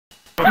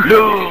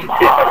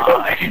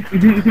Loomhigh.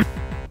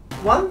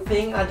 One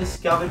thing I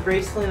discovered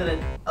recently that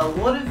a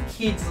lot of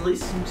kids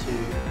listen to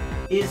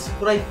is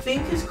what I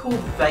think is called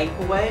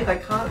Vaporwave. I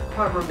can't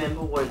quite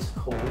remember what it's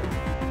called.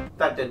 In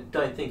fact, I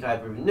don't think I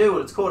ever knew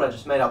what it's called. I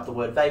just made up the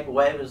word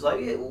Vaporwave and was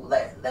like, yeah, well,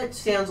 that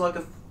sounds like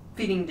a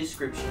fitting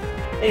description.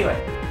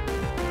 Anyway,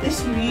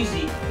 this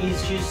music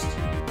is just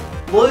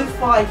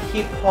lo-fi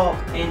hip-hop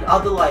and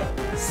other like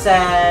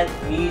sad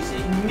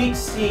music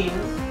mixed in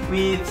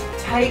with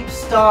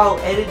tape-style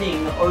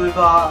editing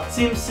over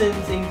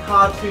Simpsons and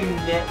Cartoon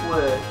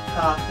Network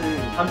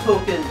cartoons. I'm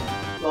talking,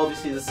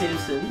 obviously, The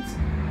Simpsons.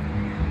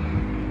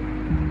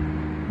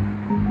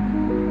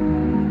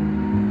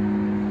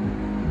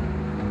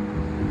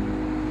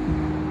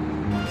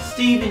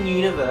 Steven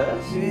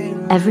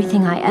Universe.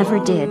 Everything I ever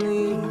did,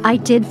 I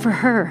did for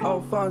her.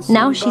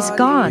 Now she's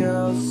gone,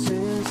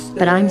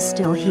 but I'm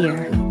still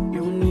here.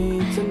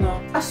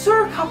 I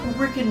saw a couple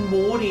Rick and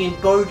Morty and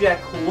BoJack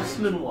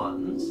Horseman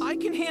ones. I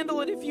can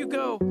handle it if you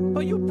go,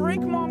 but you'll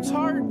break Mom's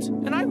heart,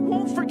 and I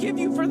won't forgive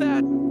you for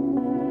that.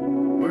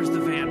 Where's the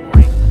van,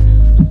 Morty?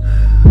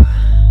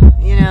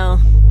 You know,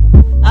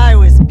 I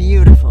was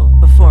beautiful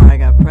before I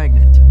got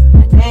pregnant.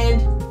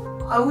 And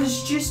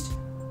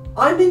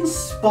I'm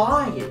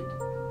inspired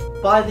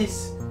by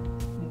this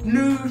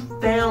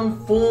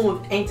newfound form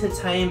of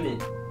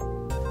entertainment.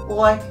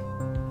 Like,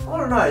 I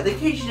don't know, the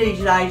kids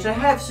these days, they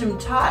have some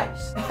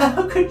taste.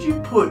 How could you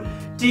put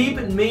deep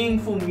and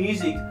meaningful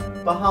music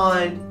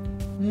behind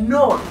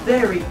not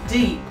very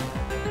deep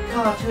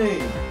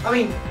cartoons? I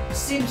mean,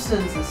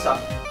 Simpsons and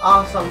stuff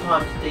are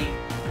sometimes deep,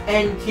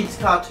 and kids'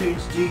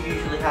 cartoons do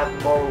usually have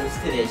morals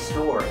to their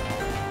story.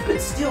 But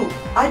still,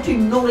 I do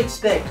not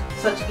expect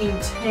such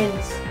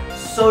intense,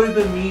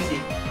 sober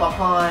music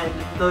behind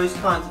those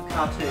kinds of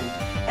cartoons.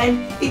 And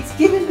it's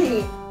given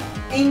me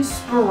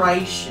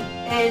inspiration.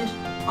 And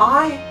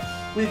I,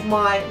 with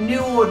my new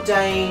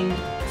ordained,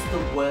 what's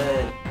the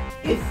word,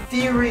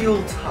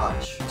 ethereal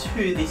touch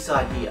to this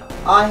idea,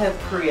 I have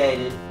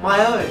created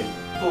my own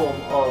form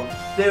of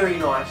very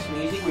nice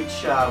music,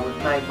 which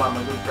was made by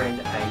my good friend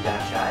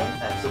A-A,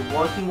 that's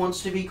what he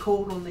wants to be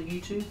called on the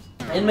YouTube,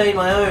 and made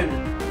my own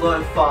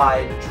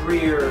lo-fi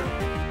drear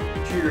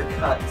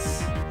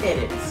cuts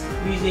edits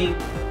using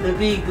the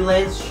Big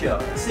Les Show.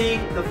 See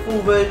the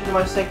full version of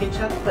my second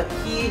channel, but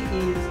here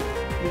is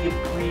the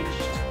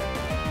abridged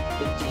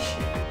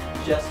edition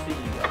just for you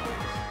guys.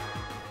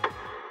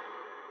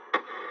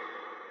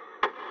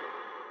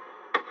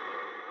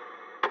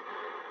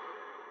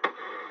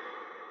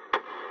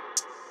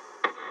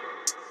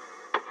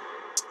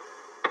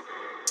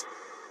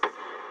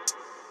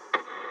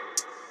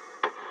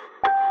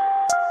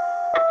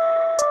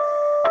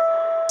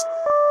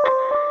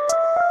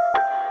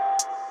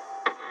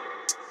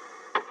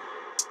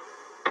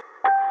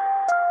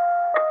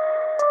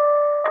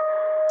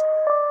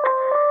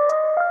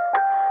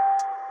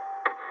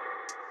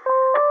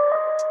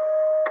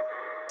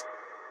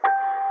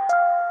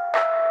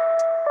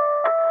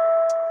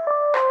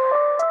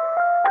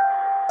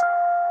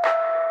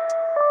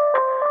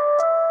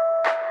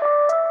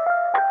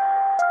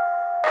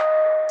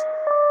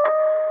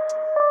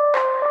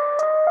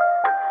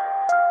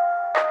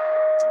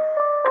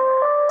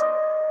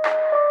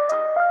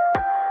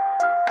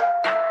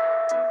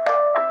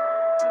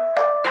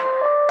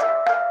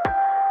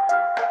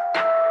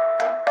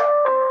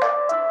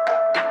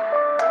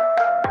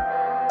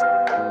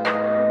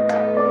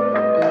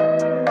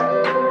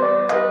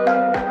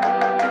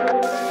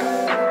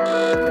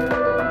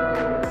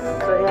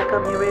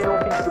 Come you ran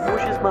off into the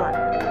bushes, mate?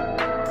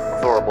 I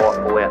saw a light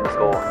fall out the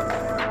sky.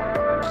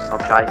 I'm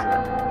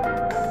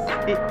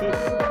chasing it.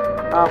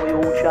 Aren't we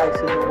all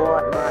chasing the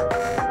light, mate?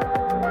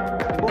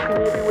 Looking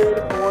everywhere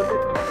to find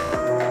it.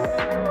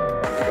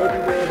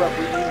 Everywhere but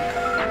with you.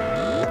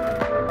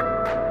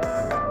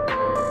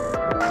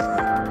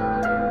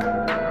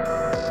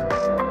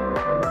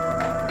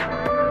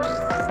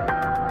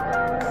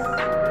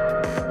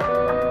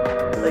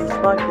 So you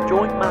smoked the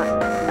joint, mate?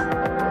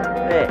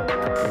 Yeah.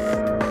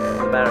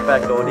 Matter of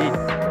fact, I did.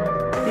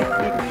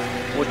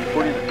 What did you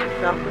put in it?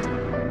 Nothing.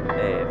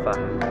 Yeah, fuck.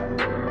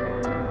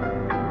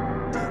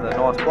 This is a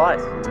nice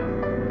place.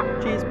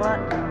 Cheers,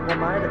 mate. I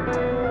made it.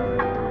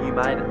 You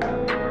made it.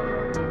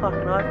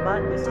 Fucking oath,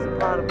 mate. This is a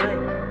part of me.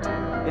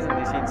 Isn't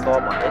this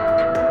inside my head?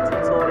 It's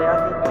inside our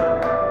head,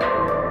 mate.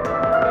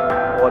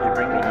 Why'd you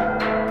bring me here?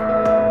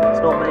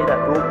 It's not me that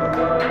brought you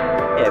here.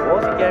 Yeah, it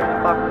was. You gave me the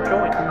fucking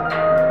joint.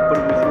 But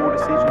it was your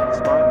decision to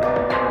smoke it.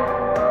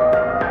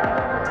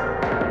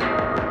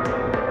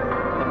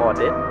 Am I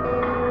dead?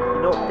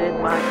 You're not dead,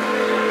 mate.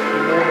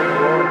 You're more than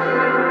alive.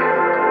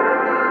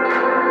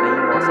 Are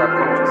you my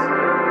subconscious? You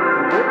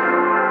what?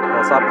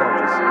 My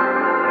subconscious.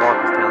 Mike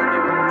was telling me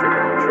when we're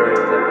tripping on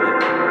shrooms that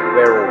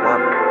we're all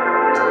one.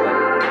 That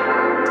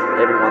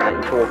everyone that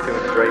you talk to in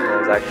the dream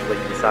world is actually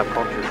your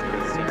subconscious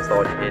because it's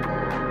inside your head.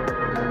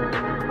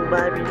 Well,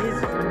 maybe it is.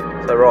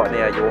 So right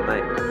now you're me.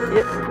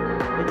 Yep.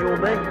 And you're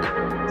me.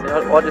 See,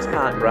 I just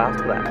can't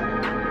grasp that.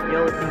 The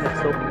only thing that's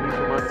stopping you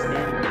from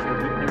understanding is your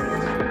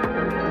ignorance.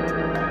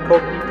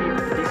 Cognitive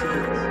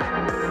dissonance.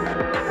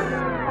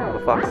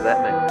 the fuck does that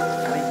mean?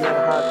 It means you have a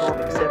hard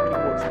time accepting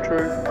what's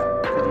true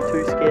because you're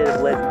too scared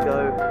of letting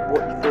go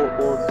what you thought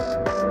was.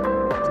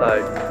 So,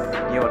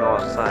 you and I are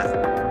the same.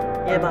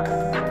 Yeah, mate,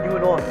 you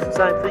and I,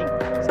 same thing,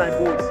 same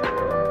voice.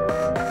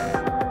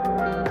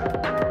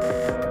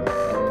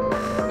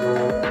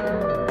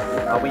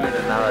 Are we in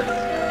another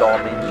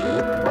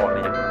dimension right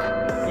now?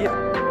 Yep,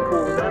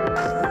 cool as that.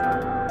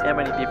 How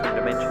many different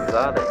dimensions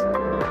are there?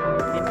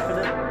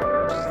 Infinite.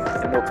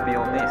 And what's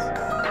beyond this? I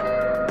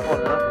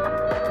don't know.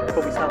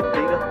 Probably something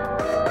bigger.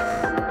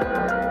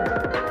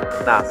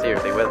 Nah,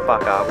 seriously, where the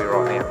fuck are we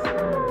right now?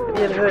 Have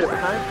you ever heard of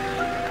paint?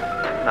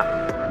 Nah.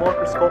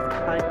 Microscopic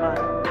paint,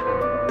 mate.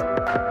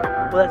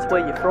 Well, that's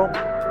where you're from.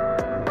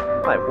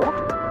 Wait, what?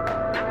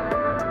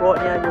 Right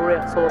now you're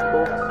outside the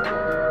box,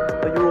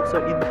 but you're also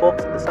in the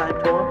box at the same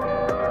time.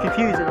 It's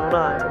confusing, I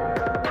know.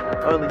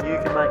 Only you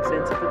can make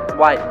sense of it.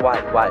 Wait. What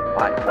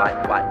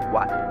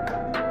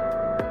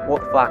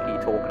the fuck are you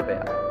talking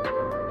about?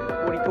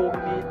 What are you talking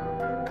about?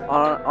 I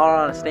don't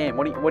understand.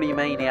 What do you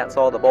mean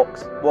outside the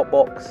box? What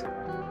box?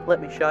 Let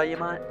me show you,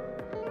 mate.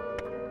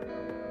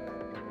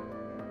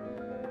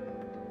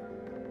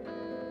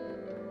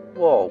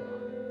 Whoa.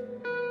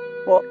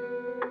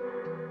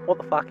 What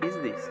the fuck is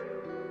this?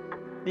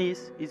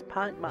 This is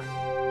paint, mate.